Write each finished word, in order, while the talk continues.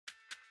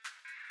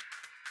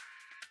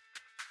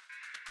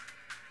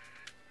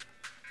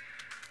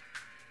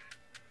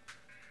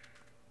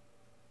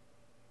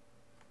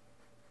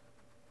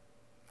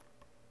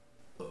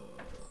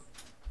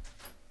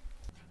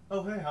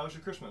Oh, hey, how was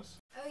your Christmas?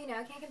 Oh,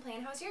 I can't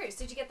complain. How's yours?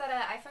 Did you get that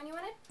iPhone you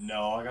wanted?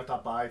 No, I got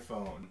that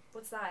iPhone.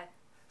 What's that?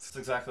 It's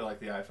exactly like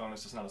the iPhone,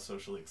 it's just not as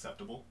socially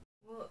acceptable.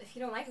 Well, if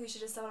you don't like it, we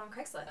should just sell it on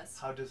Craigslist.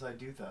 How does I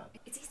do that?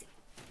 It's easy.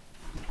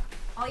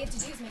 All you have to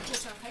do is make a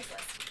post on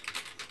Craigslist.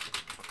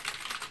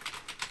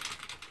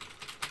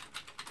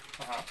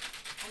 Uh-huh.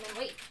 And then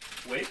wait.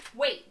 Wait?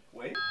 Wait.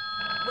 Wait?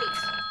 Wait.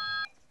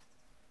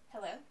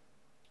 Hello?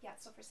 Yeah,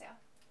 it's still for sale.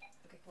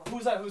 Okay, cool.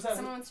 Who's that?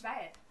 Someone wants to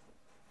buy it.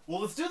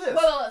 Well, let's do this!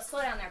 Whoa,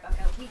 slow down there,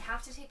 Bucko. We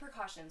have to take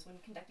precautions when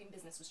conducting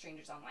business with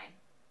strangers online.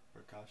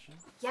 Precaution?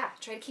 Yeah,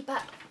 try to keep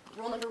up.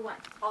 Rule number 1,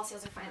 all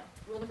sales are final.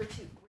 Rule number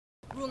 2.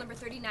 Rule number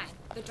 39,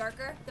 the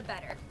darker, the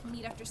better.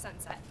 Meet after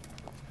sunset.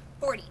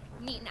 40,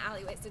 meet in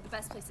alleyways. They're the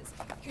best places.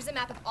 Here's a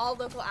map of all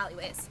local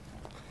alleyways.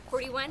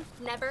 41,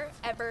 never,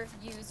 ever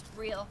use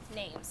real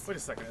names. Wait a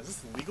second, is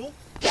this legal?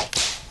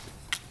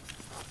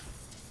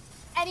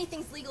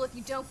 Anything's legal if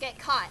you don't get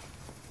caught.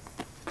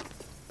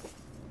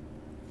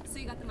 So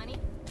you got the money?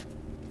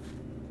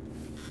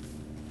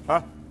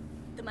 Huh?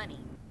 The money.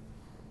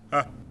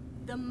 Huh?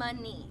 The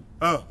money.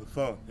 Oh, the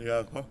phone. You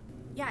got the phone?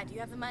 Yeah, do you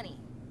have the money?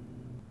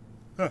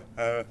 Huh.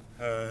 Okay,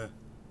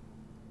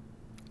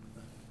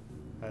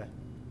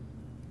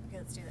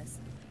 let's do this.